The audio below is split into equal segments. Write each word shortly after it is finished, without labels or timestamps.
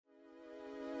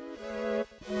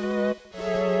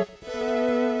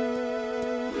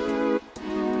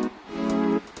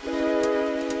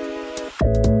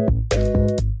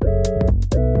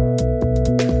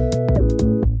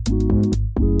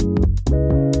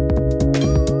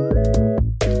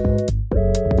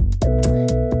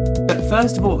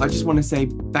first of all, I just want to say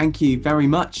thank you very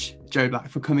much, Joe Black,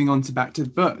 for coming on to Back to the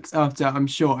Books after, I'm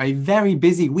sure, a very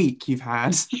busy week you've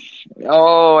had.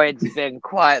 Oh, it's been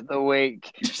quite the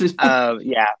week. It's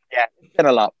been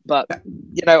a lot. But,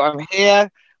 I'm here.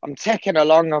 I'm ticking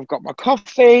along. I've got my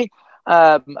coffee.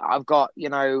 I've got,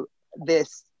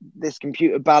 this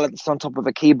computer balanced on top of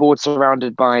a keyboard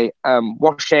surrounded by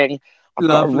washing. I've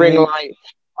got a ring Lovely. light.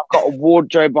 I've got a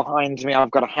wardrobe behind me.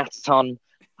 I've got a hat on.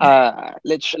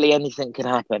 Literally anything could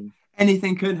happen.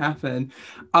 Anything could happen.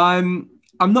 I'm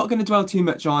not going to dwell too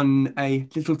much on a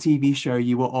little TV show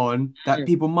you were on that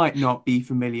people might not be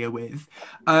familiar with.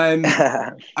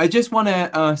 I just want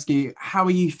to ask you, how are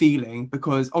you feeling?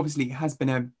 Because obviously it has been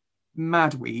a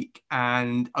mad week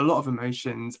and a lot of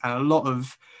emotions and a lot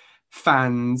of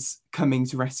fans coming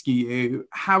to rescue you.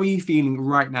 How are you feeling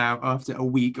right now after a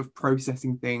week of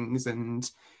processing things and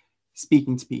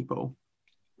speaking to people?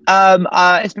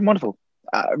 It's been wonderful.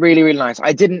 Really, really nice.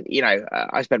 I didn't,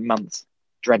 I spent months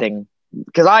dreading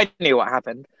because I knew what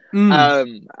happened.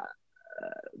 Mm,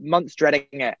 Months dreading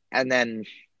it, and then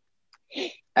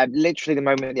literally the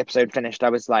moment the episode finished, I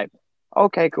was like,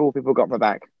 "Okay, cool. People got my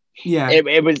back." yeah.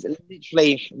 It was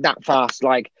literally that fast.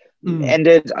 Like, Mm,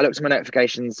 ended. I looked at my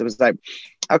notifications. It was like,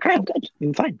 "Okay, I'm good.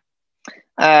 I'm fine."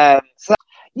 So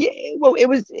yeah, well, it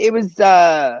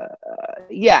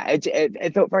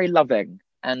felt very loving,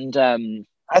 and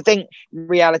I think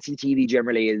reality TV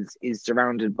generally is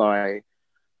surrounded by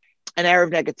an air of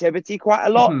negativity quite a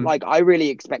lot. mhm, Like I really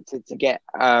expected to get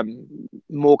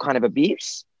more kind of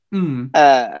abuse mm,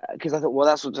 because I thought, well,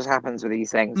 that's what just happens with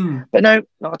these things. mm. But no,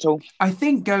 not at all. I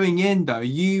think going in though,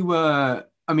 you were,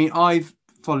 I mean, I've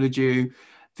followed you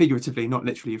figuratively, not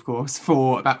literally, of course,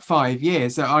 for about 5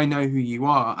 years. So I know who you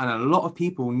are, and a lot of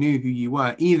people knew who you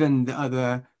were. Even the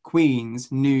other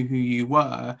queens knew who you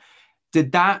were.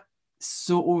 Did that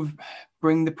sort of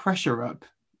bring the pressure up,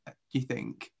 do you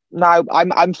think? No,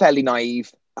 I'm fairly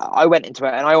naive. I went into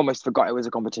it and I almost forgot it was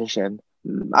a competition.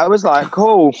 I was like,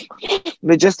 cool,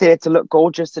 we're just here to look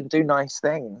gorgeous and do nice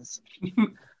things. Do you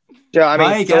know what I mean?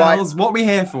 Hi, So girls, what we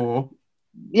here for?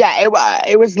 yeah,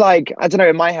 it was like, I don't know,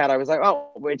 in my head, I was like,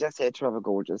 oh, we're just here to have a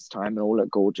gorgeous time and all look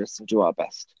gorgeous and do our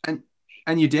best. And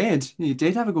and you did. You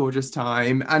did have a gorgeous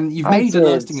time, and you've I made a did.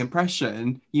 lasting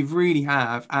impression. You really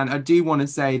have. And I do want to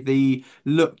say the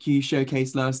look you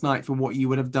showcased last night for what you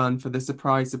would have done for the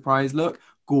surprise look,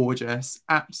 gorgeous.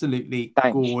 Absolutely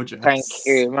Thank gorgeous.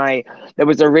 you. There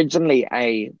was originally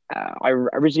I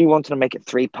originally wanted to make it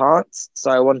three parts.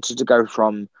 So I wanted to go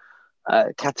from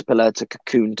caterpillar to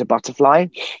cocoon to butterfly.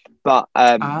 But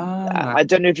Ah, I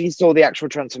don't know if you saw the actual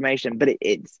transformation, but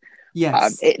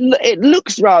yes. it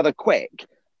looks rather quick.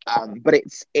 But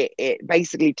it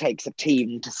basically takes a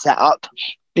team to set up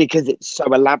because it's so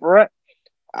elaborate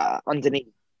underneath.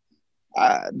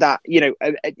 That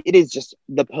it is just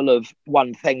the pull of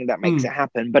one thing that makes it Mm,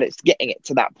 happen, but it's getting it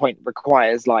to that point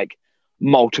requires like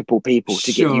multiple people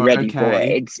to get you sure, ready for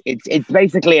it. okay. It's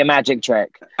basically a magic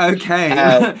trick. Okay.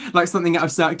 uh, Like something out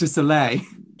of Cirque du Soleil.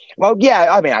 well, yeah,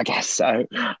 I mean, I guess so.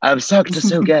 Cirque du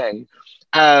Soleil.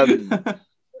 um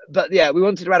but yeah, we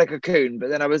wanted to add a cocoon, but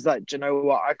then I was like, do you know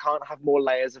what, I can't have more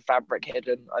layers of fabric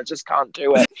hidden. I just can't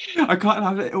do it. I can't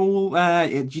have it all.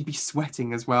 You'd be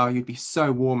sweating as well. You'd be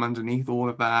so warm underneath all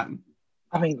of that.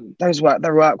 I mean,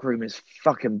 the workroom is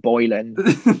fucking boiling.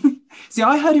 See,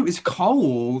 I heard it was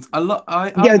cold. A lot. I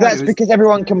Yeah, heard it that's was. because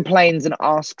everyone complains and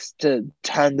asks to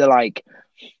turn the like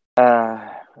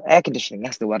air conditioning.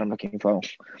 That's the word I'm looking for.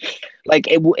 Like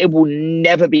it will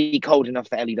never be cold enough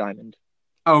for Ellie Diamond.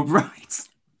 Oh, right.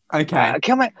 Okay.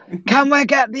 Can we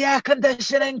get the air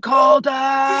conditioning colder?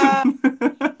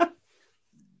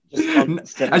 Just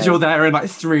As you're constantly. there in like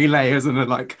 3 layers and a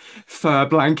like fur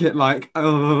blanket, like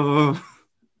oh,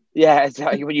 Yeah, it's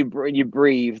like when you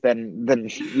breathe, then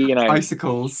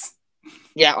icicles.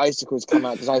 yeah, icicles come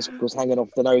out. There's icicles hanging off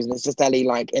the nose, and it's just Ellie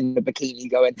like in the bikini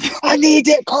going, "I need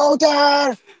it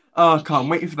colder." Oh, I can't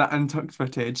wait for that untucked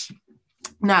footage.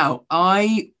 Now,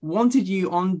 I wanted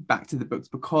you on Back to the Books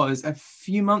because a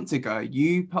few months ago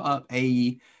you put up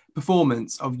a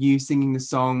performance of you singing the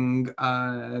song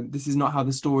This Is Not How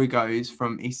the Story Goes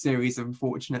from a series of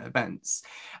unfortunate events.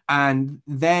 And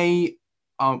they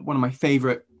are one of my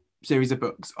favorite series of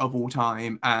books of all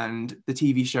time. And the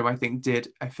TV show, I think, did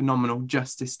a phenomenal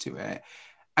justice to it.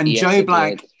 And Yes, Joe it did.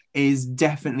 Black is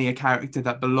definitely a character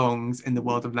that belongs in the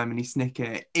world of Lemony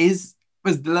Snicket.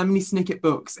 Was the Lemony Snicket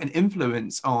books an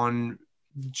influence on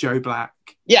Joe Black?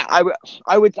 Yeah, I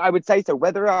would say so.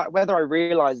 Whether I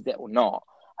realized it or not,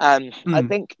 I Mm,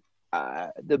 think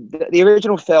the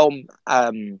original film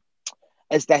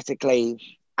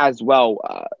aesthetically as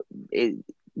well,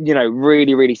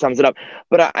 really, really sums it up.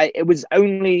 But it was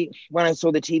only when I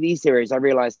saw the TV series I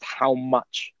realized how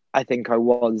much I think I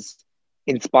was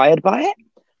inspired by it.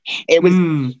 It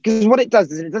was because what it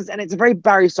does, and it's a very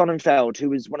Barry Sonnenfeld, who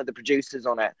was one of the producers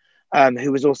on it,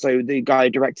 who was also the guy who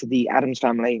directed the Addams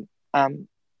Family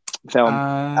film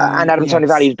and Addams Family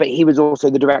Values, but he was also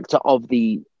the director of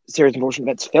the Serious Unfortunate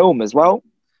Events film as well.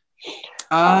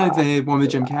 The one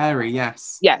with Jim Carrey,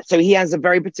 yes. Yeah, so he has a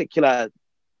very particular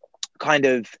kind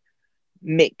of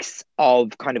mix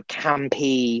of kind of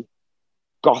campy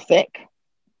gothic,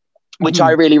 which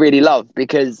I really, really love,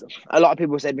 because a lot of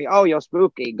people said to me, oh, you're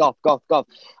spooky, goth. But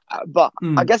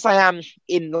I guess I am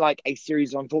in like a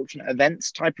series of unfortunate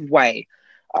events type of way,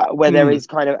 where there is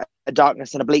kind of a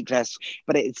darkness and a bleakness,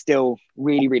 but it's still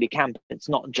really, really camp. It's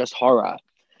not just horror.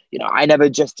 I never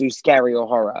just do scary or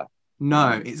horror.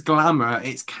 No, it's glamour.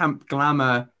 It's camp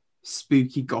glamour,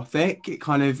 spooky gothic.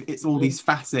 It's all these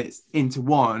facets into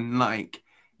one. Like,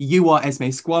 you are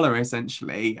Esme Squalor,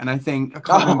 essentially. And I think, I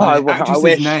can't remember the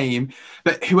actress's name,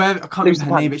 but whoever, I can't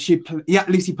remember her name, but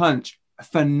Lucy Punch, a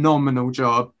phenomenal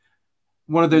job.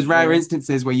 One of those rare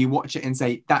instances where you watch it and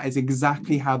say, that is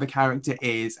exactly how the character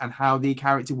is and how the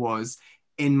character was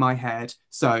in my head.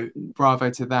 So bravo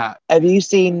to that. Have you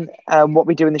seen What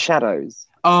We Do in the Shadows?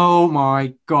 Oh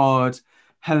my God.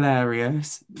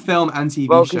 Hilarious. Film and TV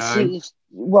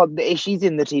show. She's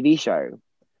in the TV show.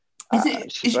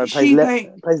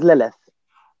 Plays Lilith.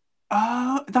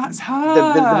 Oh, that's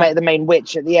her. The main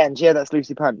witch at the end. Yeah, that's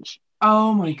Lucy Punch.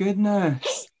 Oh my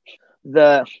goodness.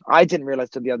 I didn't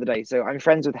realize till the other day. So I'm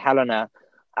friends with Helena,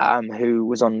 who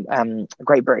was on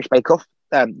Great British Bake Off.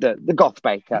 The goth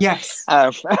baker. Yes.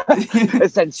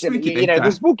 Essentially,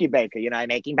 the spooky baker,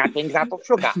 making bad things out of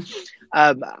sugar.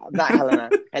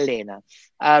 That Helena.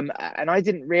 And I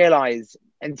didn't realize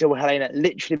until Helena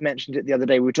literally mentioned it the other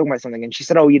day. We were talking about something, and she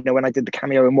said, oh, when I did the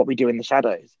cameo in What We Do in the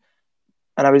Shadows.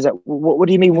 And I was like, what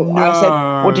do you mean? No. I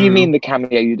said, what do you mean the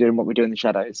cameo you did in What We Do in the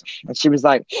Shadows? And she was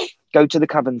like, go to the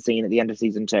coven scene at the end of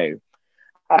season 2.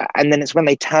 And then it's when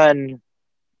they turn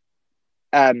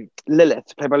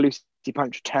Lilith, played by Lucy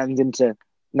Punch, turns into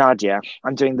Nadia.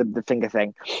 I'm doing the finger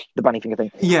thing, the bunny finger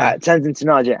thing. Yeah. Turns into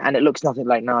Nadia, and it looks nothing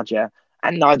like Nadia.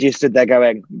 And Nadia stood there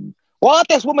going, what?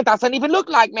 This woman doesn't even look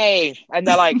like me. And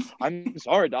they're like, I'm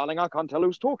sorry, darling, I can't tell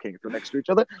who's talking if you're next to each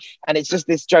other. And it's just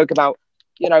this joke about,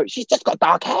 she's just got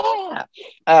dark hair.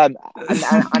 And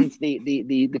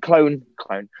the clone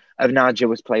of Nadia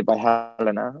was played by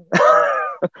Helena.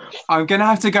 I'm going to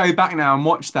have to go back now and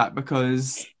watch that,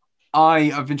 because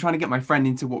I've been trying to get my friend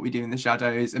into What We Do in the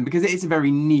Shadows, and because it is a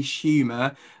very niche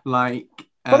humour, like...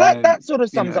 Well, that sort of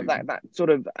sums up that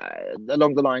sort of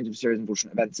along the lines of Serious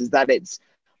Unfortunate Events, is that it's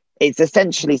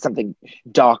essentially something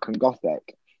dark and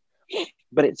gothic,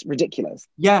 but it's ridiculous.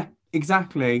 Yeah,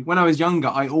 exactly. When I was younger,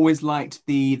 I always liked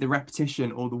the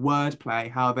repetition or the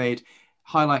wordplay, how they'd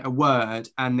highlight a word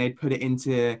and they'd put it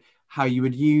into how you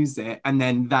would use it, and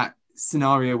then that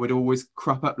scenario would always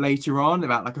crop up later on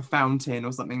about like a fountain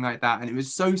or something like that, and it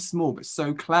was so small but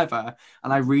so clever,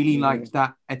 and I really liked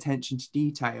that attention to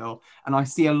detail. And I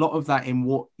see a lot of that in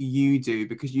what you do,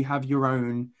 because you have your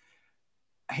own,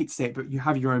 I hate to say it, but you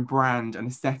have your own brand and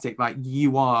aesthetic. Like,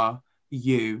 you are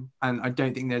you, and I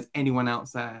don't think there's anyone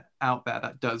else out there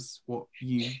that does what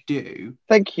you do.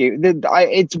 Thank you.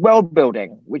 It's world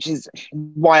building, which is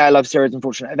why I love Serious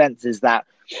Unfortunate Events, is that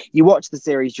you watch the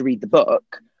series, you read the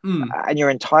book, and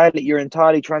you're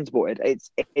entirely transported.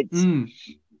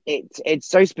 It's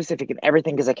so specific, and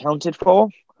everything is accounted for.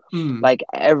 Like,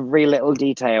 every little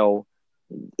detail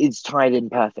is tied in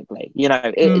perfectly.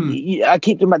 I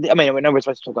keep talking about. I know we're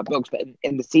supposed to talk about books, but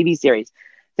in the TV series,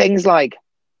 things like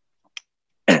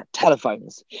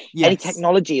telephones, any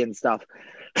technology and stuff.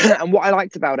 And what I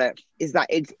liked about it is that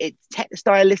it's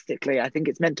stylistically, I think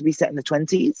it's meant to be set in the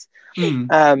 20s,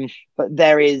 but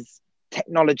there is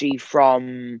technology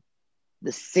from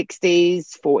the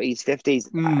 60s, 40s,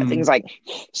 50s, things like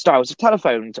styles of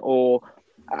telephones, or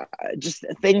just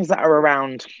things that are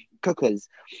around cookers,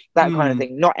 that kind of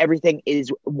thing. Not everything is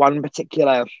one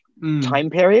particular time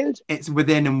period. It's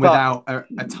within and without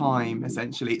a time,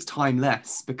 essentially. It's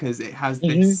timeless, because it has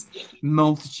this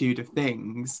multitude of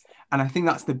things. And I think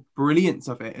that's the brilliance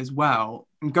of it as well.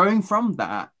 And going from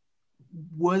that,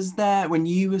 was there, when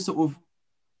you were sort of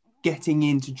getting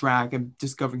into drag and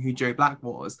discovering who Joe Black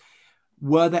was,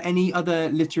 were there any other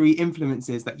literary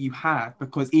influences that you had?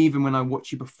 Because even when I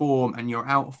watch you perform and your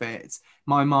outfits,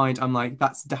 my mind, I'm like,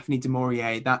 that's Daphne du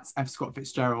Maurier, that's F. Scott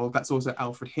Fitzgerald, that's also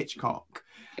Alfred Hitchcock.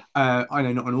 I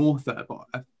know, not an author, but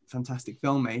a fantastic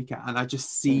filmmaker. And I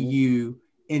just see you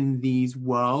in these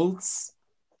worlds.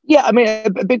 Yeah, I mean,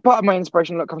 a big part of my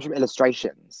inspiration comes from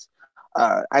illustrations,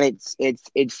 and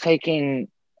it's taking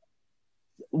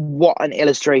what an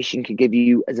illustration could give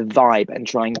you as a vibe and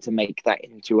trying to make that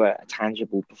into a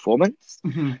tangible performance.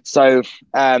 Mm-hmm. So,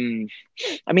 I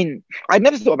mean, I'd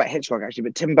never thought about Hitchcock actually,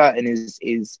 but Tim Burton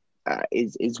is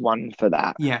one for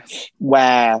that. Yes.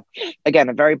 Where, again,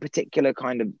 a very particular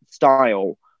kind of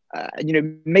style.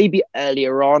 Maybe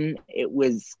earlier on it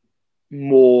was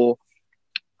more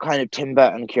kind of Tim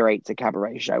Burton curates a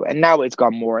cabaret show, and now it's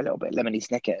gone more a little bit Lemony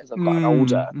Snicket as I've gotten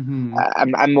older,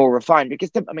 and more refined.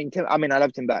 Because I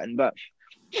love Tim Burton, but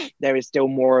there is still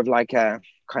more of like a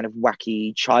kind of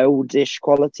wacky, childish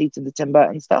quality to the Tim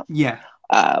Burton stuff. Yeah.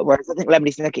 Whereas I think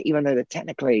Lemony Snicket, even though they're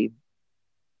technically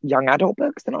young adult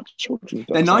books, they're not children's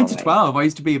books. They're 9 to 12. I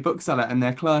used to be a bookseller, and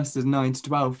they're classed as 9 to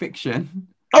 12 fiction.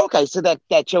 Okay, so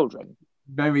they're children.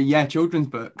 Children's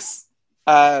books.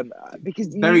 Because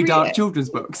very dark children's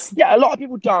books. Yeah, a lot of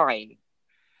people die.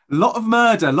 A lot of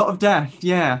murder, a lot of death,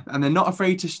 yeah, and they're not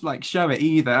afraid to show it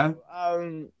either.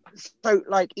 So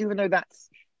like, even though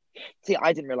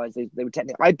I didn't realize they were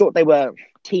technically. I thought they were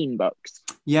teen books.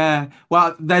 Yeah,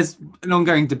 well, there's an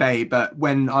ongoing debate, but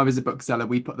when I was a bookseller,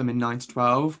 we put them in 9 to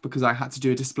 12 because I had to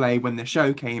do a display when the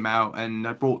show came out, and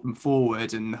I brought them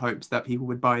forward in the hopes that people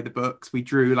would buy the books. We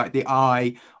drew like the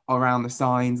eye around the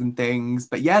signs and things,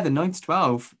 but yeah, the 9 to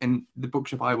 12 in the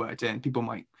bookshop I worked in, people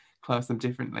might class them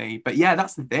differently, but yeah,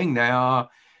 that's the thing. They are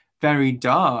very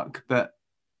dark, but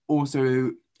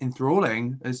also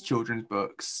enthralling as children's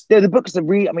books. Yeah, the books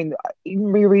are even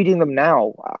rereading them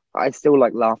now, I still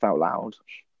like laugh out loud.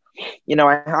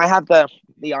 I have the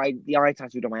eye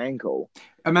tattooed on my ankle.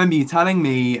 I remember you telling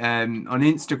me on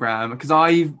Instagram, because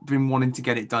I've been wanting to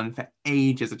get it done for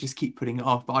ages. I just keep putting it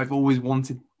off, but I've always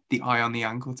wanted the eye on the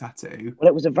ankle tattoo. Well,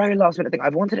 it was a very last minute thing.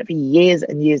 I've wanted it for years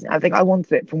and years. I think I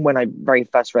wanted it from when I very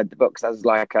first read the books as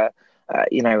like as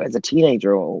a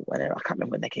teenager, or when I can't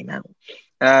remember when they came out.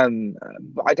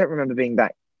 But I don't remember being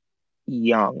that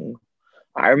young.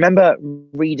 I remember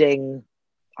reading,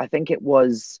 I think it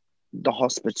was the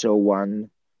hospital one.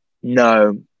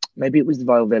 No, maybe it was the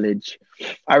Vile Village.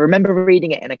 I remember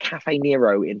reading it in a Cafe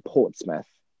Nero in Portsmouth.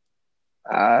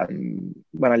 When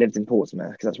I lived in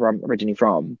Portsmouth, because that's where I'm originally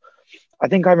from. I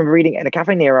think I remember reading it in a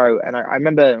Cafe Nero, and I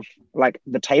remember like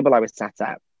the table I was sat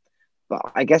at,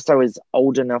 but I guess I was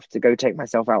old enough to go take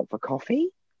myself out for coffee.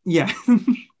 Yeah.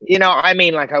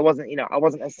 Like I wasn't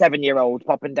a 7-year-old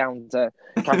popping down to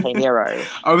Cafe Nero.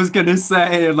 I was gonna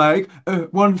say like,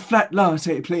 one flat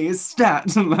latte please,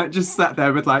 stat, and like just sat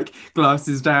there with like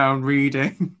glasses down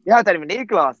reading. Yeah, I don't even need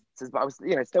glasses, but I was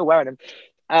still wearing them.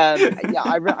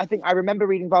 I think I remember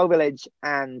reading Vile Village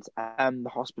and the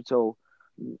hospital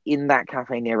in that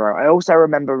Cafe Nero. I also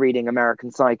remember reading American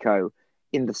Psycho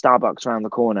in the Starbucks around the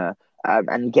corner,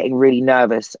 and getting really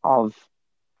nervous of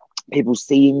people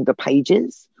seeing the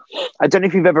pages. I don't know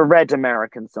if you've ever read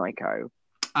American Psycho.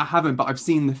 I haven't, but I've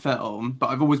seen the film, but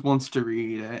I've always wanted to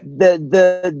read it.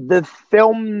 The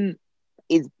film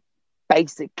is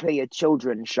basically a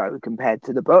children's show compared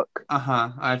to the book.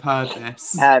 I've heard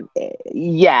this.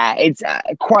 Yeah, it's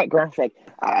quite graphic,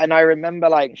 and I remember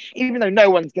like, even though no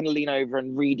one's going to lean over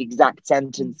and read exact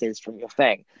sentences from your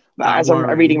thing, but as I'm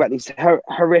reading about these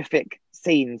horrific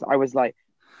scenes, I was like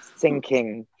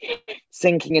sinking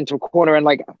into a corner and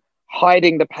like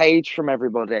hiding the page from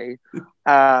everybody.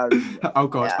 Oh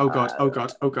god.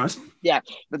 Yeah,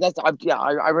 but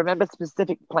I remember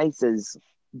specific places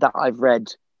that I've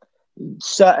read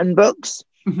certain books.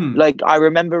 Mm-hmm. Like I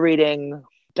remember reading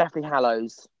Deathly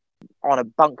Hallows on a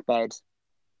bunk bed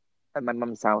at my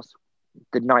mum's house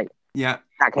the night that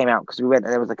came out, because we went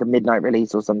and there was like a midnight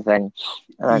release or something.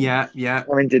 Yeah.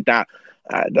 I did that.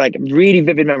 Like really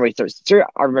vivid memories. So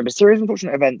I remember Serious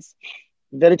Unfortunate Events,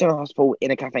 Village and a Hospital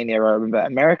in a Cafe Nero. I remember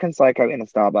American Psycho in a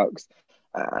Starbucks,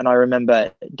 and I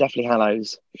remember Deathly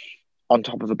Hallows on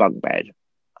top of a bunk bed.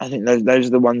 I think those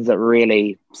are the ones that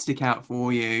really stick out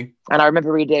for you. And I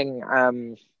remember reading,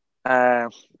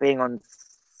 being on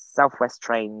Southwest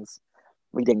trains,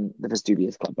 reading The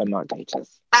Vesuvius Club by Mark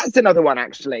Gatiss. That's another one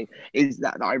actually, is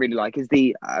that I really like, is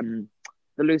the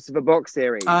Lucifer book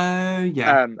series. Oh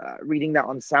yeah. Reading that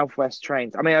on Southwest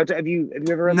trains. I mean, have you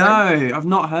ever read that? No, I've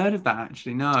not heard of that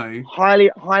actually. No.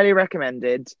 Highly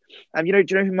recommended. Do you know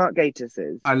who Mark Gatiss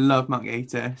is? I love Mark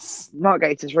Gatiss. Mark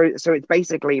Gatiss wrote, so it's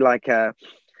basically like a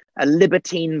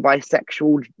libertine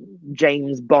bisexual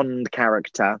James Bond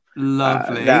character.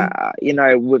 Lovely. That,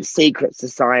 with secret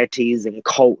societies and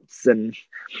cults and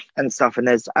stuff. And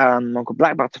there's called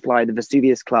Black Butterfly, the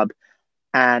Vesuvius Club,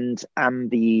 and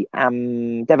the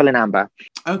Devil in Amber.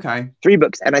 Okay. 3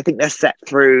 books, and I think they're set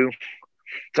through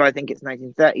So I think it's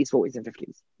 1930s, 40s, and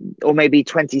 50s, or maybe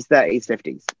 20s, 30s,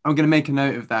 50s. I'm going to make a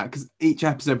note of that because each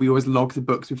episode we always log the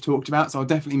books we've talked about. So I'll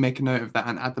definitely make a note of that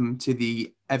and add them to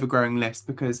the ever-growing list,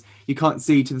 because you can't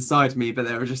see to the side of me, but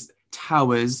there are just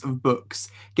towers of books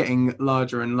getting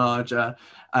larger and larger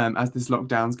as this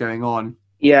lockdown's going on.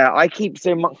 Yeah, I keep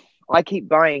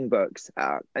buying books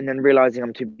and then realizing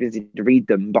I'm too busy to read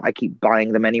them, but I keep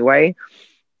buying them anyway.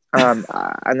 And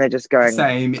they're just going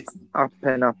Same. It's up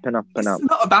and up and up and up. It's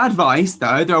not a bad vice,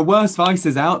 though. There are worse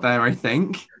vices out there, I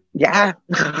think. Yeah.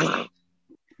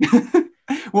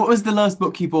 What was the last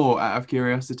book you bought, out of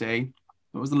curiosity?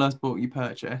 What was the last book you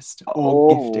purchased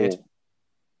or gifted?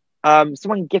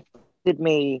 Someone gifted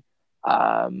me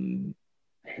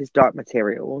his Dark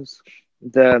Materials.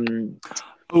 The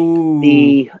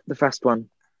first one.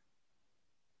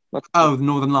 The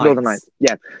Northern Lights. Northern Lights.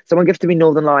 Yeah. Someone gifted me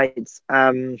Northern Lights.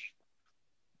 And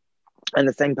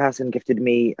the same person gifted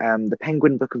me the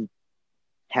Penguin Book of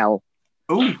Hell.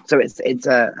 Oh. So it's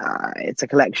a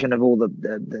collection of all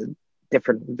the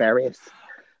different various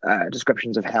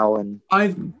descriptions of hell. And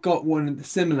I've got one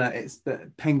similar. It's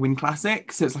the Penguin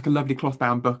Classics. So it's like a lovely cloth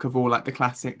bound book of all like the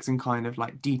classics and kind of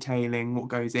like detailing what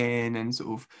goes in and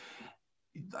sort of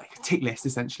like a tick list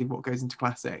essentially of what goes into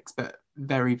classics, but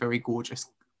very, very gorgeous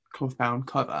cloth bound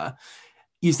cover.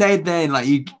 You said then like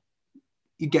you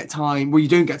get time, well, you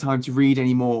don't get time to read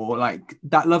anymore. Like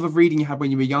that love of reading you had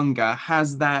when you were younger,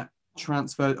 has that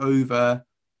transferred over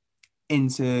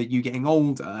into you getting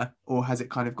older, or has it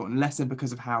kind of gotten lesser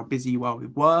because of how busy you are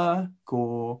with work?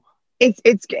 Or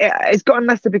it's gotten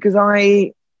lesser because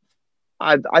I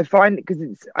find, because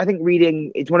I think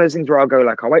reading, it's one of those things where I'll go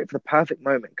like, I'll wait for the perfect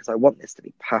moment because I want this to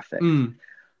be perfect. And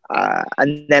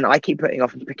then I keep putting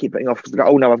off because I go,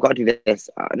 oh no, I've got to do this.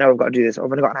 No, I've got to do this. I've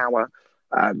only got an hour.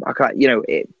 I can't,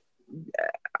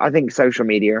 I think social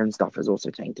media and stuff has also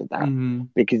tainted that,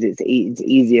 because it's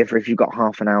easier for, if you've got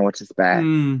half an hour to spare,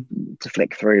 to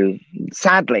flick through,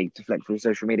 sadly, to flick through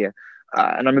social media.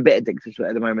 And I'm a bit addicted to it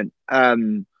at the moment.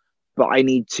 But I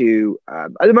need to,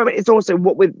 at the moment, it's also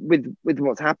what with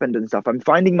what's happened and stuff, I'm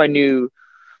finding my new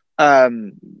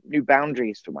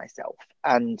boundaries for myself,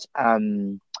 and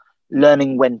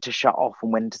learning when to shut off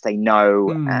and when to say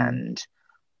no, and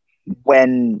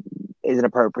when is an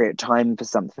appropriate time for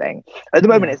something. At the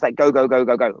moment, it's like go,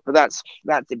 but that's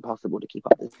impossible to keep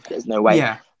up. There's no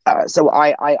way. So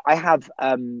I have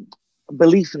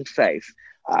belief and faith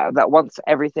that once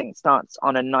everything starts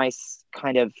on a nice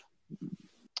kind of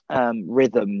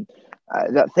rhythm,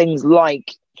 that things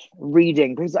like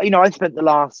reading, because I've spent the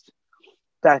last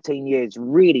 13 years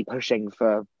really pushing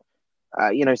for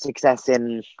success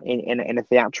in a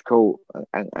theatrical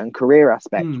and career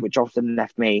aspect, which often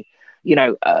left me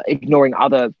ignoring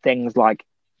other things like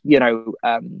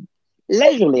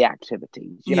leisurely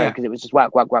activities, because it was just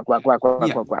work. If I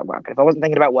wasn't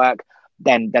thinking about work,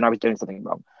 then I was doing something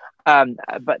wrong.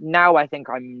 But now I think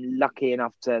I'm lucky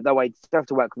enough to, though I still have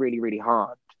to work really, really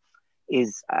hard,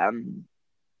 is I'm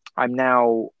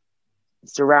now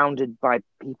surrounded by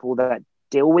people that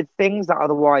deal with things that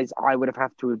otherwise I would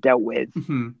have to have dealt with.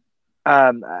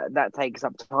 That takes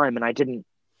up time, and I didn't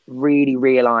really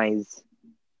realize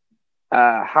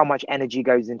how much energy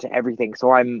goes into everything.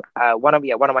 So I'm one of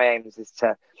my aims is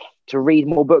to read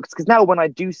more books, because now when I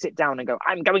do sit down and go,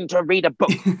 I'm going to read a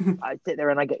book, I sit there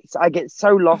and I get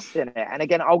so lost in it. And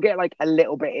again, I'll get like a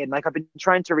little bit in. Like I've been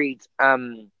trying to read.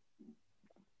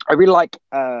 I really like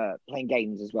playing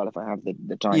games as well if I have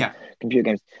the time. Computer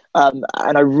games. And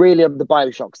I really love the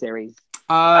BioShock series.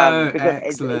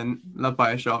 Excellent. Love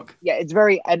BioShock. Yeah, it's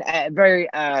very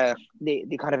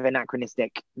the kind of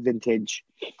anachronistic vintage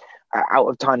out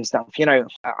of time stuff.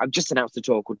 I've just announced a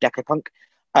tour called Decopunk.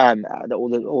 That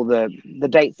all the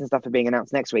dates and stuff are being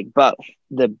announced next week, but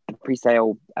the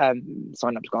pre-sale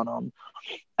sign-up's gone on.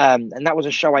 And that was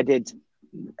a show I did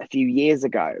a few years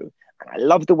ago. I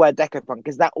love the word Decopunk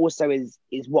because that also is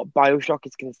what BioShock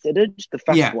is considered, the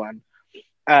first one.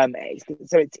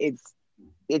 So it's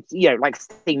like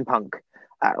steampunk,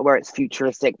 where it's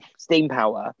futuristic steam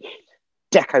power.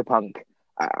 Decopunk.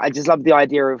 I just love the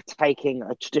idea of taking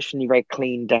a traditionally very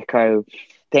clean deco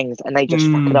things and they just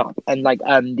fuck it up. And like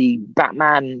the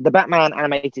Batman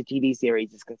animated TV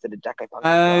series is considered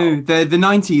Decopunk. The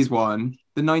 90s one.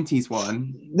 The 90s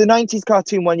one. The 90s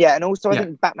cartoon one, yeah. And also I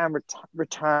think Batman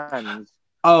Returns.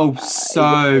 Oh,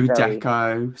 so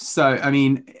deco. So, I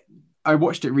mean, I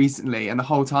watched it recently and the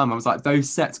whole time I was like, those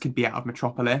sets could be out of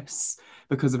Metropolis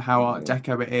because of how Art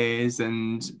Deco it is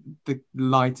and the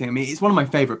lighting. I mean, it's one of my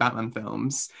favourite Batman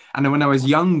films. And then when I was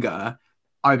younger,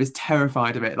 I was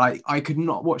terrified of it. Like, I could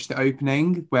not watch the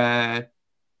opening where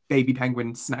baby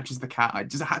penguin snatches the cat, I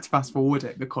just had to fast forward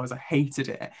it because I hated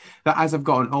it. But as I've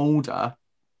gotten older,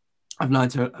 I've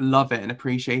learned to love it and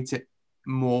appreciate it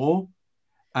more.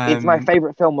 It's my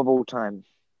favorite film of all time.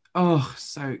 Oh,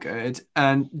 so good.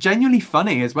 And genuinely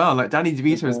funny as well. Like Danny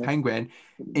DeVito as Penguin,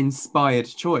 inspired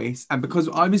choice. And because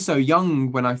I was so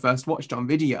young when I first watched it on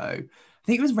video, I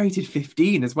think it was rated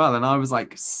 15 as well. And I was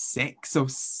like 6 or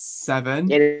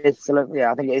 7. It is still,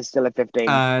 I think it is still a 15.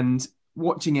 And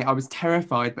watching it, I was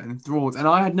terrified but enthralled. And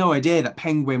I had no idea that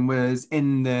Penguin was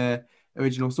in the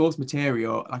original source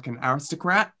material like an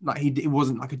aristocrat. Like he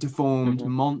wasn't like a deformed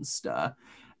monster.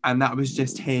 And that was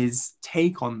just his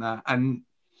take on that. And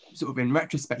sort of in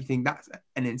retrospect, you think that's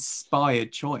an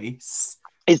inspired choice.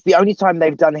 It's the only time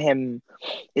they've done him.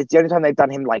 It's the only time they've done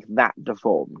him like that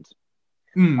deformed,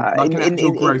 like an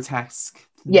actual grotesque.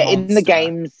 Yeah, monster. In the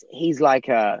games, he's like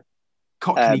a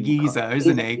Cockney geezer,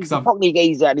 isn't he? He's a Cockney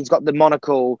geezer, and he's got the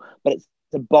monocle, but it's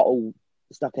a bottle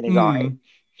stuck in his eye.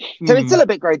 So it's still a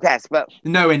bit grotesque, but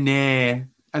nowhere near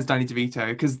as Danny DeVito,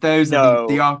 because those are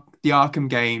the Arkham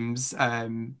games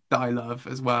that I love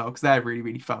as well, because they're really,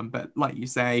 really fun. But like you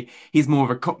say, he's more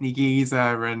of a Cockney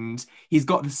geezer, and he's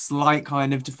got the slight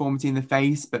kind of deformity in the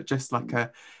face, but just like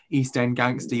a East End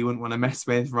gangster you wouldn't want to mess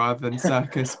with, rather than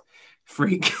circus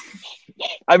freak.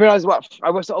 I realised I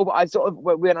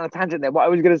went on a tangent there. What I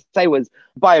was going to say was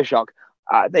BioShock.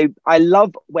 I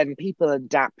love when people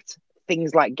adapt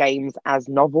things like games as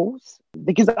novels,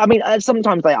 because I mean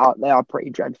sometimes they are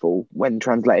pretty dreadful when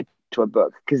translated to a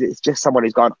book, because it's just someone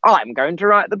who's gone, I'm going to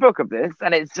write the book of this,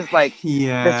 and it's just like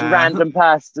this random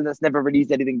person that's never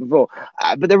released anything before.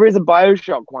 But there is a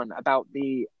BioShock one about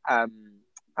the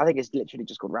I think it's literally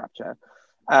just called Rapture,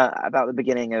 about the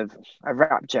beginning of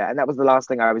Rapture, and that was the last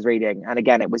thing I was reading. And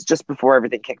again, it was just before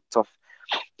everything kicked off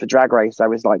the Drag Race. I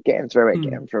was like getting through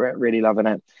it, really loving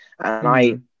it. And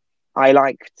I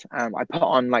liked I put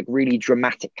on like really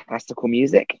dramatic classical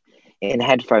music in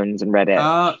headphones and read it.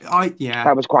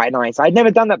 That was quite nice. I'd never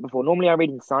done that before. Normally I read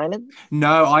in silence.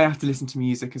 No, I have to listen to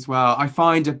music as well. I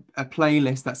find a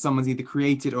playlist that someone's either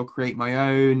created or create my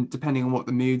own, depending on what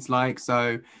the mood's like.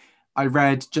 So I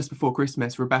read just before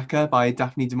Christmas Rebecca by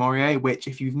Daphne du Maurier, which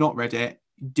if you've not read it,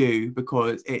 do,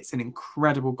 because it's an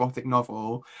incredible gothic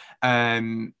novel.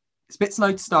 It's a bit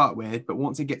slow to start with, but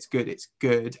once it gets good, it's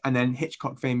good. And then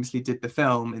Hitchcock famously did the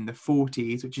film in the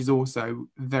 40s, which is also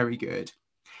very good.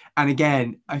 And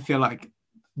again, I feel like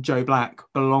Joe Black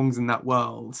belongs in that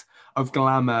world of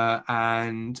glamour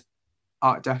and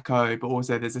Art Deco, but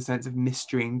also there's a sense of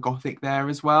mystery and gothic there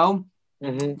as well.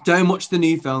 Don't watch the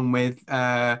new film with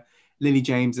Lily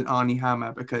James and Armie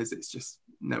Hammer, because it's just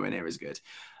nowhere near as good.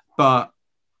 But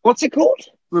what's it called?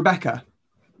 Rebecca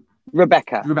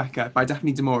by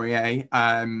Daphne du Maurier,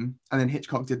 and then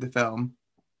Hitchcock did the film,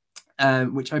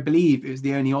 which I believe is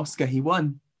the only Oscar he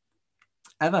won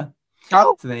ever.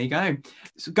 So there you go.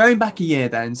 So going back a year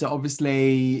then, so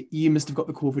obviously you must have got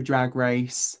the call for Drag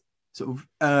Race sort of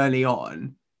early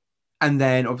on, and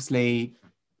then obviously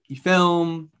you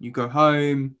film, you go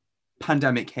home,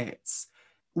 pandemic hits.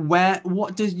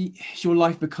 What does your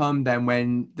life become then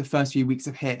when the first few weeks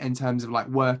have hit, in terms of like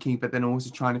working, but then also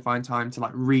trying to find time to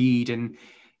like read and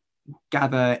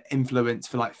gather influence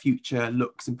for like future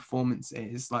looks and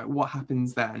performances? Like what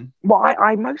happens then? Well,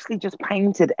 I mostly just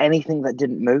painted anything that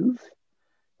didn't move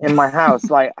in my house.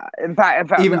 Like in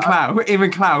fact even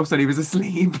Klaus when he was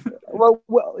asleep. Well,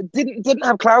 didn't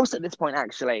have Klaus at this point,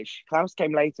 actually. Klaus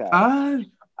came later.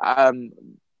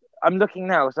 I'm looking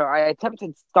now. So I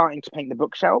attempted starting to paint the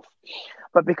bookshelf,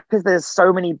 but because there's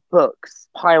so many books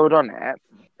piled on it,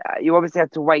 you obviously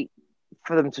have to wait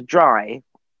for them to dry.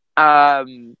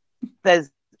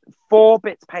 There's 4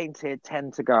 bits painted,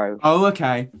 10 to go. Oh,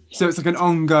 okay. So it's like an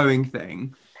ongoing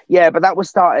thing. Yeah, but that was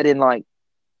started in like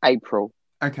April.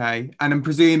 Okay. And I'm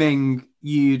presuming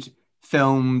you'd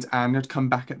filmed and had come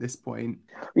back at this point.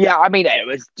 Yeah, I mean, it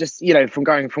was just, from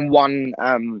going from one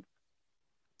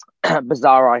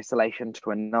bizarre isolation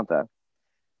to another,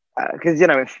 because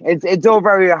it's all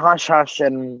very hush hush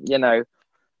and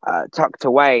tucked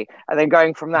away, and then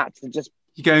going from that to just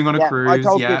you're going on a cruise. I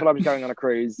told people I was going on a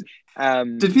cruise.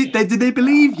 Did they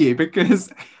believe you? Because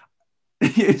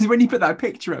when you put that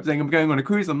picture up saying I'm going on a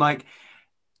cruise, I'm like,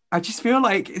 I just feel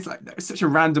like it's such a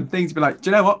random thing to be like, do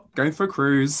you know what, going for a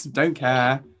cruise, don't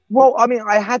care. Well, I mean,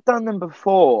 I had done them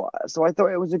before, so I thought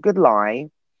it was a good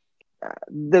lie.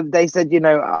 They said,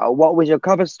 what was your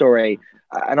cover story?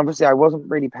 And obviously I wasn't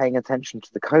really paying attention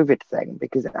to the COVID thing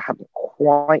because it hadn't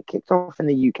quite kicked off in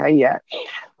the UK yet.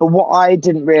 But what I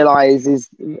didn't realise is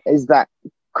that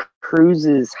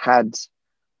cruises had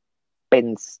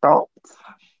been stopped.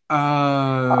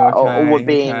 Oh, or were okay,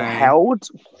 being okay. held,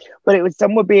 but it was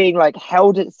some were being like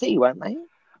held at sea, weren't they?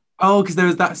 Oh, because there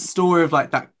was that story of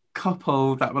like that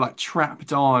couple that were like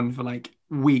trapped on for like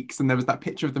weeks, and there was that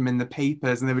picture of them in the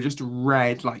papers, and they were just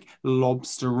red, like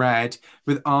lobster red,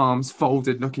 with arms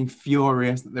folded, looking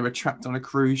furious that they were trapped on a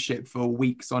cruise ship for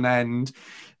weeks on end.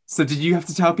 So did you have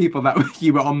to tell people that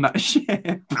you were on that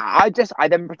ship? I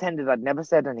then pretended I'd never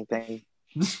said anything.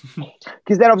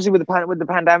 Because then obviously with the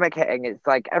pandemic hitting, it's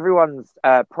like everyone's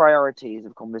priorities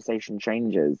of conversation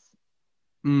changes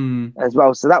Mm. as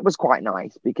well. So that was quite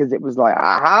nice because it was like,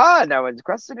 aha, no one's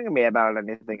questioning me about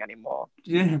anything anymore.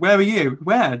 Yeah, where were you?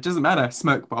 Where? Doesn't matter.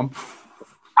 Smoke bomb.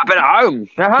 I've been at home.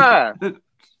 Aha.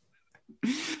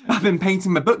 I've been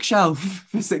painting my bookshelf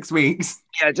for 6 weeks.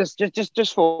 Yeah,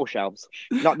 just 4 shelves,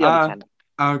 not the other Uh, 10.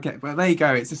 okay, well, there you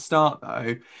go. It's a start,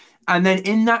 though. And then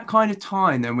in that kind of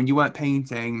time, then when you weren't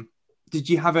painting, did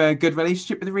you have a good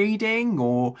relationship with reading,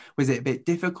 or was it a bit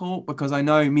difficult? Because I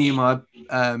know me and my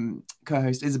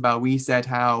co-host Isabel, we said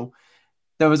how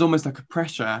there was almost like a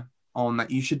pressure on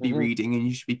that you should be Mm-hmm. reading and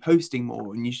you should be posting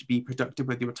more and you should be productive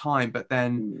with your time. But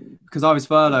then, Mm. because I was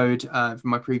furloughed from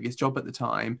my previous job at the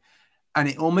time, and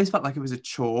it almost felt like it was a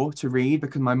chore to read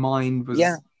because my mind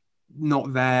Yeah. was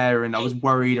not there and I was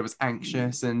worried, I was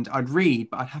anxious, and I'd read,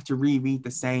 but I'd have to reread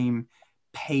the same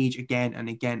page again and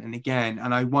again and again.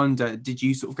 And I wonder, did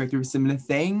you sort of go through a similar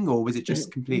thing, or was it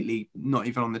just completely not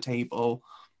even on the table?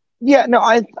 Yeah, no,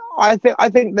 I think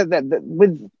that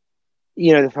with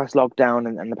the first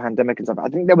lockdown and the pandemic and stuff, I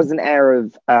think there was an air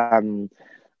of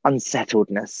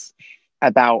unsettledness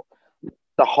about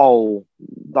the whole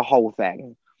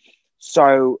thing.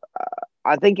 So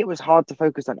I think it was hard to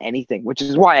focus on anything, which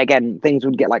is why again things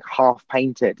would get like half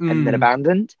painted and then Mm,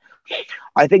 abandoned.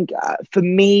 I think for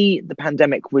me the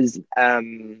pandemic was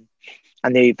and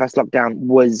the first lockdown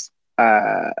was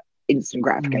instant mm,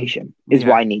 gratification is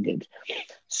what yeah. I needed.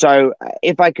 So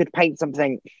if I could paint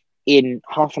something in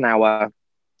half an hour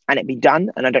and it be done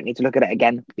and I don't need to look at it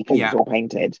again because it's Yeah. all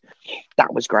painted,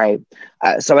 that was great.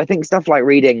 So I think stuff like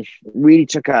reading really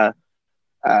took a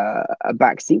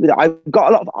back seat with it. I've got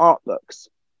a lot of art books.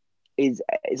 Is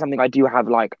something I do have.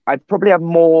 Like I probably have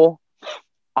more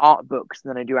art books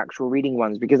than I do actual reading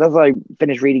ones because as I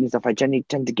finish reading stuff, I generally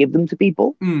tend to give them to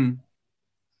people. Mm,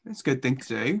 that's a good thing to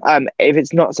do. If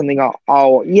it's not something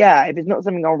if it's not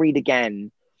something I'll read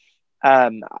again,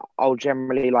 um, I'll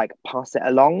generally like pass it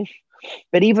along.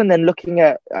 But even then, looking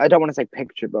at, I don't want to say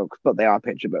picture books, but they are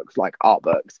picture books, like art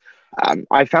books.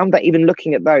 I found that even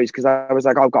looking at those, because I was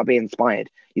like, oh, I've got to be inspired.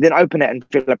 You then open it and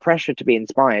feel the pressure to be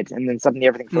inspired, and then suddenly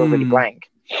everything feels really Mm, blank.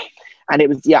 And it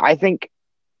was, yeah, I think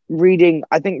reading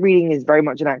is very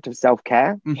much an act of self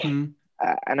care. mm-hmm.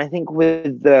 And I think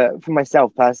for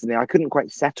myself personally, I couldn't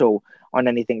quite settle on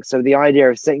anything. So the idea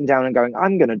of sitting down and going,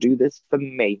 I'm going to do this for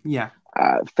me, Yeah.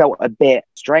 felt a bit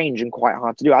strange and quite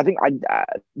hard to do. I think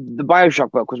the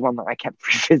Bioshock book was one that I kept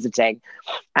revisiting,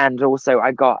 and also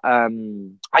I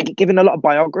get given a lot of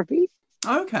biographies.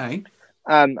 Okay.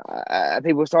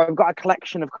 People. So I've got a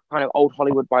collection of kind of old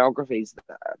Hollywood biographies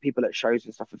that people at shows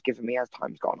and stuff have given me as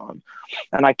time's gone on,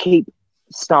 and I keep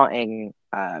starting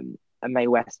a Mae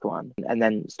West one and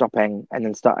then stopping and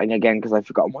then starting again because I've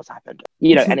forgotten what's happened.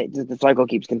 And the cycle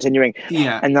keeps continuing.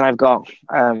 Yeah. And then I've got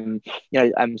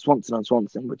Swanson on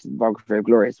Swanson, which is the biography of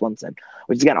Gloria Swanson,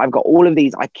 which again I've got all of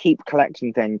these. I keep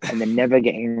collecting things and then never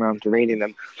getting around to reading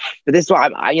them. But this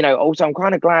one, also I'm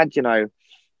kind of glad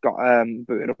got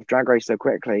booted off Drag Race so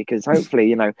quickly because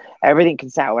hopefully everything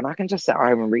can settle and I can just sit at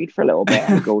home and read for a little bit.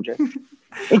 And gorgeous.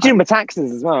 It's doing my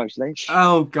taxes as well, actually.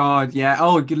 Oh God, yeah.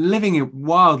 Oh, you're living a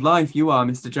wild life you are,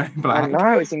 Mr. Joe Black. I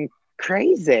know, it's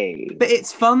crazy. But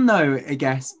it's fun though, I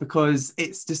guess, because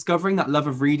it's discovering that love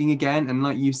of reading again. And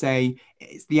like you say,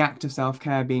 it's the act of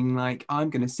self-care being like,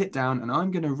 I'm going to sit down and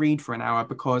I'm going to read for an hour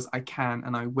because I can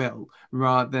and I will,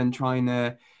 rather than trying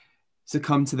to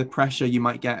succumb to the pressure you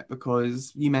might get.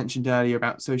 Because you mentioned earlier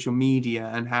about social media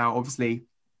and how obviously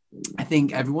I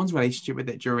think everyone's relationship with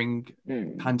it during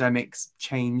pandemics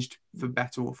changed for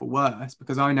better or for worse,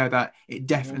 because I know that it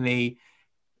definitely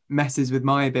messes with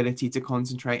my ability to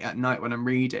concentrate at night when I'm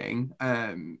reading,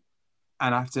 and I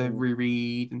have to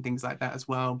reread and things like that as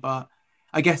well. But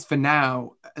I guess for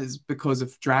now, as because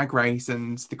of Drag Race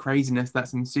and the craziness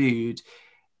that's ensued,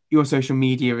 your social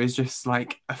media is just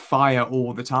like a fire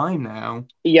all the time now.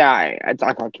 Yeah, I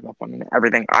can't keep up on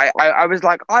everything. I was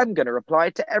like, I'm going to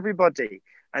reply to everybody.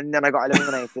 And then I got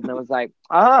eliminated and I was like,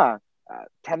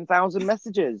 10,000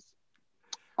 messages.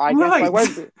 I guess I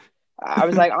won't be. I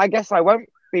was like, I guess I won't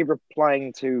be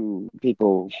replying to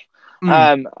people.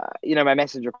 My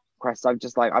message requests,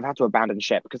 I've had to abandon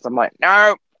ship because I'm like,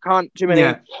 no, Can't too many.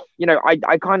 Yeah. You know,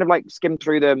 I kind of like skim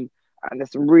through them, and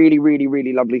there's some really, really,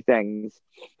 really lovely things.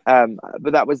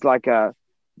 But that was like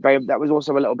that was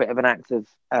also a little bit of an act of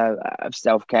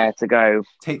self-care to go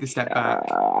Take the step back.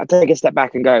 take a step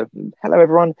back and go, hello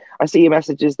everyone, I see your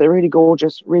messages, they're really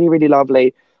gorgeous, really, really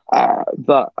lovely,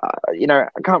 but you know,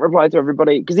 I can't reply to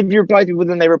everybody, because if you reply to people,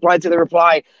 then they reply to the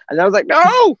reply, and I was like,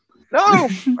 no.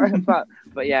 but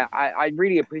yeah, I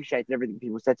really appreciated everything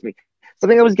people said to me.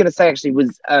 Something I was going to say actually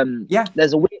was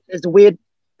there's a weird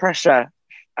pressure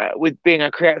with being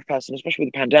a creative person, especially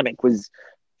with the pandemic, was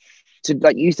to,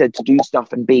 like you said, to do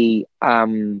stuff and be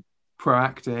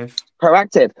proactive.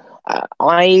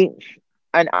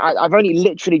 I've only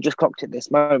literally just clocked at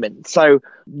this moment. So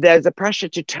there's a pressure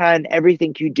to turn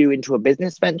everything you do into a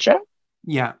business venture.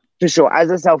 Yeah. For sure. As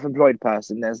a self-employed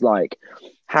person, there's like,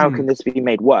 how can this be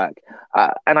made work?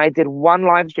 And I did one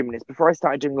live stream in this before I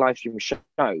started doing live stream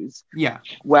shows. Yeah.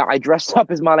 Where I dressed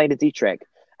up as Marlene Dietrich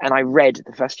and I read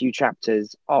the first few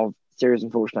chapters of Serious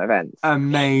Unfortunate Events.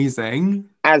 Amazing.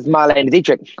 As Marlene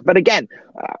Dietrich. But again,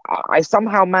 I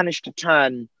somehow managed to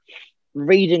turn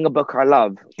reading a book I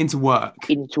love into work,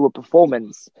 into a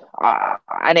performance,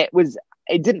 and it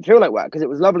didn't feel like work because it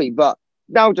was lovely, but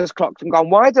now just clocked and gone,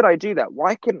 why did I do that?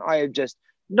 Why couldn't I have just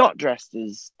not dressed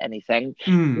as anything,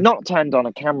 not turned on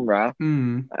a camera,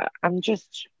 and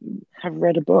just have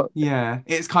read a book? Yeah,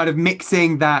 it's kind of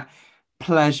mixing that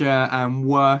pleasure and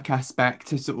work aspect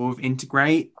to sort of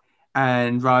integrate,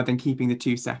 and rather than keeping the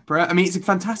two separate. I mean, it's a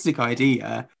fantastic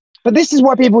idea. But this is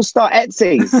why people start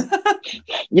Etsy's.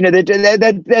 You know,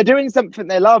 they're doing something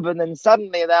they love, and then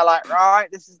suddenly they're like, right,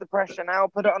 this is the pressure now,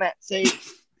 put it on Etsy.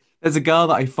 There's a girl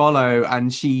that I follow,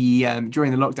 and she,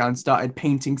 during the lockdown, started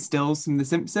painting stills from The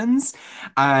Simpsons.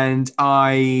 And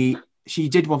she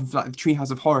did one for like the Treehouse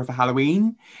of Horror for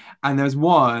Halloween. And there's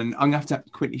one, I'm going to have to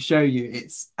quickly show you.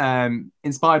 It's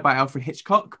inspired by Alfred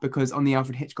Hitchcock, because on the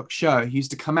Alfred Hitchcock show, he used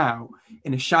to come out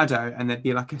in a shadow and there'd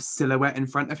be like a silhouette in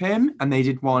front of him. And they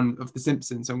did one of The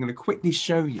Simpsons. So I'm going to quickly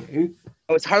show you.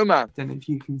 Oh, it's Homer. I don't know if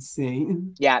you can see.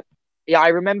 Yeah, I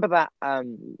remember that.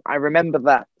 I remember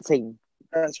that scene.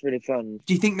 That's really fun.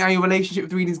 Do you think now your relationship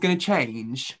with reading is going to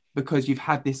change because you've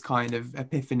had this kind of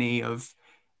epiphany of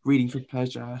reading for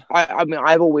pleasure? I mean,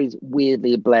 I've always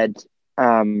weirdly bled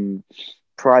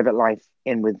private life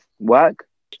in with work,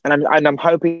 and I'm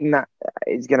hoping that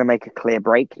it's going to make a clear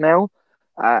break now,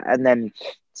 and then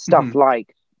stuff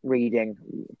like reading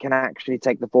can actually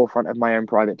take the forefront of my own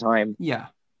private time. Yeah,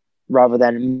 rather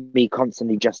than me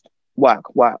constantly just work.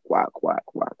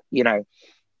 You know.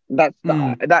 That's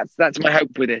my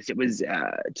hope with this. It was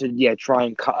to try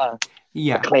and cut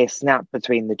a clear snap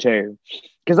between the two,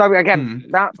 because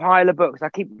that pile of books, I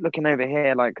keep looking over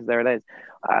here, like, because there it is,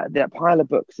 that pile of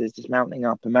books is just mounting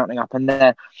up, and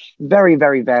they're very,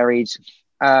 very varied,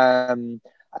 from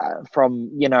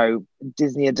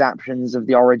Disney adaptations of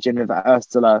The Origin of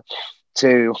Ursula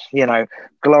to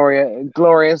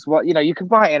glorious what you can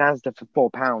buy it in Asda for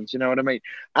 £4, you know what I mean?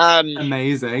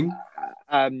 Amazing.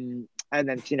 And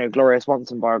then, Gloria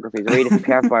Swanson biographies, or Edith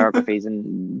Piaf biographies,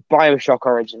 and Bioshock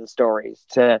origin stories,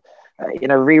 to,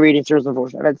 rereading Serious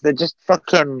Unfortunate Events. They're just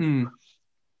fucking,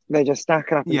 they're just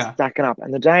stacking up and stacking up.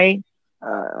 And the day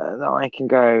that I can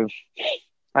go,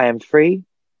 I am free,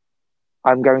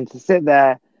 I'm going to sit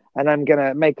there and I'm going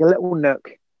to make a little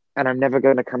nook, and I'm never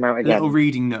going to come out again. A little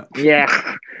reading nook.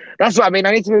 Yeah. That's what I mean.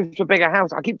 I need to move to a bigger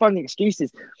house. I keep finding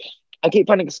excuses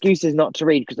not to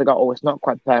read because I go, it's not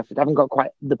quite perfect. I haven't got quite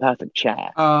the perfect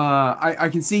chair. I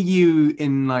can see you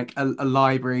in like a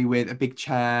library with a big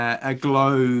chair, a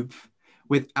globe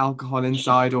with alcohol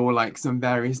inside, or like some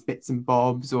various bits and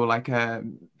bobs, or like a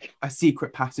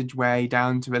secret passageway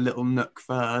down to a little nook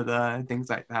further, things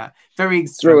like that. Very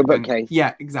extravagant. Through a bookcase.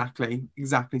 Yeah, exactly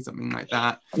something like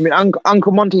that. I mean,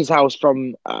 Uncle Monty's house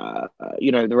from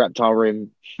the reptile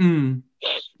room.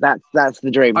 That's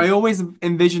the dream. I always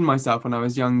envisioned myself when I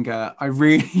was younger. I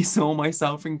really saw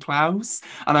myself in Klaus,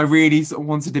 and I really sort of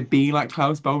wanted to be like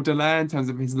Klaus Baudelaire in terms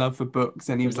of his love for books,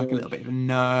 and he was like a little bit of a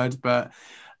nerd, but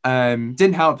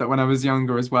didn't help that when I was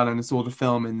younger as well and I saw the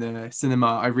film in the cinema,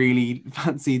 I really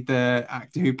fancied the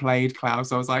actor who played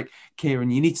Klaus. I was like, Kieran,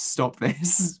 you need to stop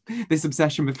this. This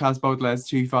obsession with Klaus Baudelaire is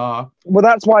too far. Well,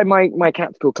 that's why my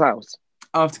cat's called Klaus.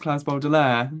 After Klaus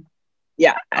Baudelaire?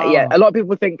 Yeah, yeah. A lot of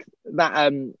people think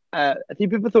that a few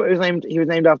people thought he was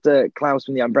named after Klaus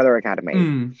from the Umbrella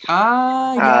Academy.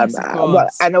 Yes, of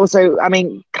course. And also, I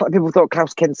mean, people thought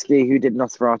Klaus Kinski, who did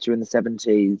Nosferatu in the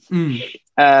 70s.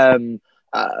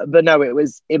 But no, it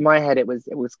was in my head. It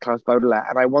was Klaus Baudelaire,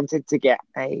 and I wanted to get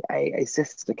a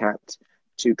sister cat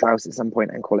to Klaus at some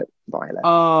point and call it Violet.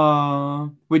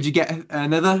 Oh, would you get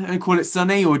another and call it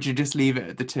Sunny, or would you just leave it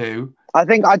at the 2? I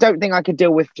don't think I could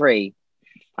deal with 3.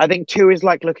 I think 2 is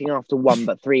like looking after 1,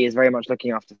 but 3 is very much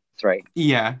looking after 3.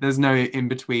 Yeah, there's no in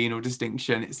between or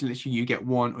distinction. It's literally you get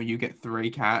 1 or you get 3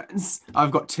 cats.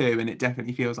 I've got 2, and it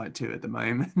definitely feels like 2 at the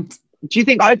moment. Do you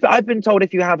think I've been told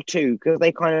if you have 2, because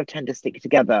they kind of tend to stick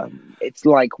together, it's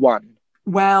like 1?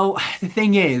 Well, the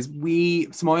thing is,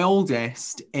 so my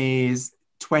oldest is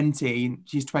 20.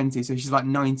 She's 20, so she's like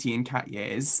 90 in cat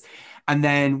years. And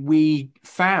then we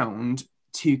found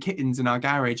 2 kittens in our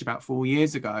garage about 4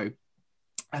 years ago.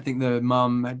 I think the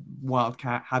mum,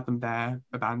 Wildcat, had them there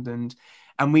abandoned,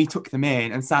 and we took them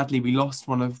in, and sadly we lost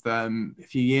one of them a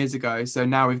few years ago. So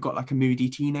now we've got like a moody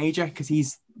teenager, because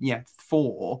he's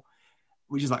 4,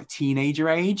 which is like teenager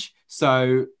age.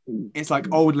 So it's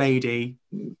like old lady,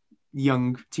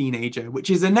 young teenager, which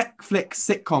is a Netflix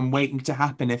sitcom waiting to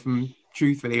happen, if I'm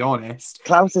truthfully honest.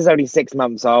 Klaus is only 6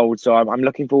 months old, so I'm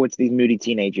looking forward to these moody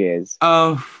teenage years.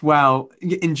 Oh, well,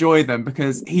 enjoy them,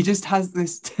 because he just has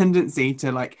this tendency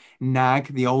to like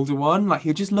nag the older one. Like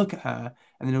he'll just look at her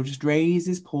and then he'll just raise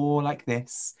his paw like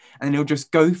this, and then he'll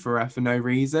just go for her for no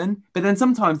reason. But then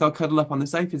sometimes they'll cuddle up on the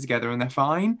sofa together and they're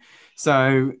fine.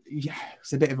 So yeah,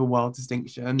 it's a bit of a wild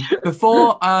distinction.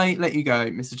 Before I let you go,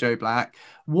 Mr. Joe Black,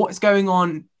 what's going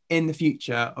on in the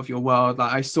future of your world?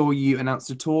 Like I saw you announce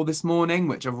a tour this morning,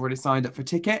 which I've already signed up for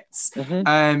tickets.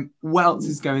 What else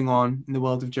is going on in the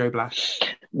world of Joe Black?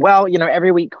 Well,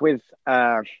 every week with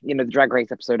the Drag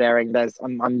Race episode airing,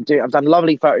 I've done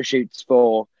lovely photo shoots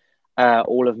for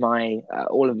all of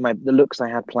the looks I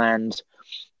had planned.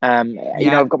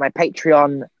 I've got my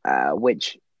Patreon,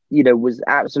 which was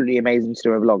absolutely amazing to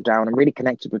do over lockdown. I'm really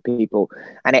connected with people,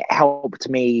 and it helped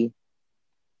me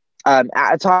at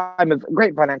a time of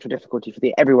great financial difficulty for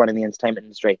everyone in the entertainment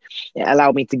industry. It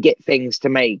allowed me to get things to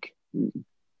make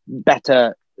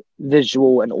better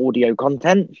visual and audio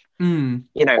content,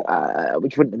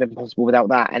 which wouldn't have been possible without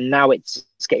that. And now it's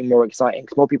getting more exciting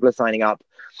because more people are signing up,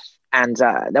 and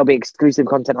there'll be exclusive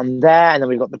content on there. And then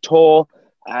we've got the tour,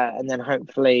 and then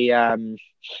hopefully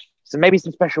so maybe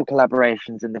some special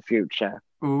collaborations in the future.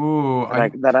 Ooh,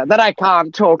 that I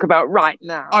can't talk about right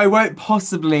now. I won't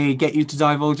possibly get you to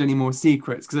divulge any more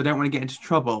secrets because I don't want to get into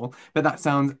trouble, but that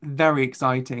sounds very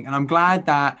exciting. And I'm glad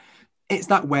that it's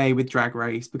that way with Drag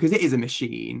Race, because it is a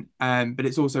machine, but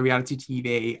it's also reality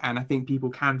TV. And I think people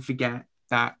can forget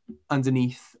that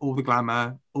underneath all the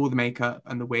glamour, all the makeup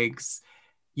and the wigs,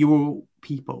 you're all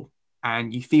people,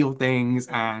 and you feel things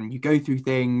and you go through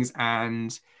things,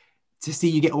 and to see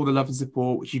you get all the love and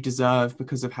support which you deserve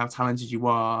because of how talented you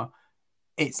are,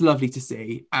 it's lovely to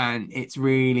see. And it's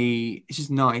just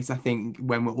nice, I think,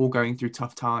 when we're all going through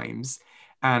tough times.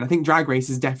 And I think Drag Race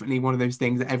is definitely one of those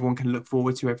things that everyone can look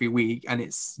forward to every week, and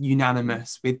it's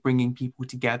unanimous with bringing people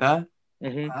together.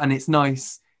 And it's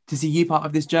nice to see you part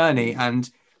of this journey. And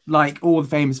like all the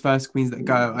famous first queens that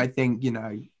go, I think,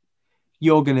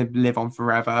 you're going to live on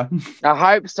forever. I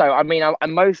hope so. I mean,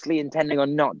 I'm mostly intending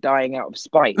on not dying out of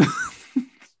spite.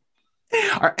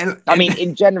 I mean,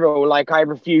 in general, like, I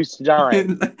refuse to die.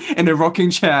 In a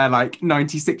rocking chair, like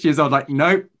 96 years old, like,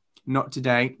 nope, not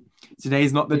today.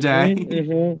 Today's not the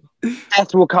day.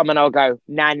 Death will come and I'll go,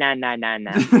 nah. Not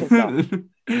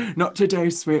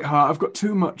today, sweetheart. I've got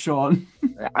too much on.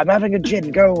 I'm having a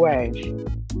gin. Go away.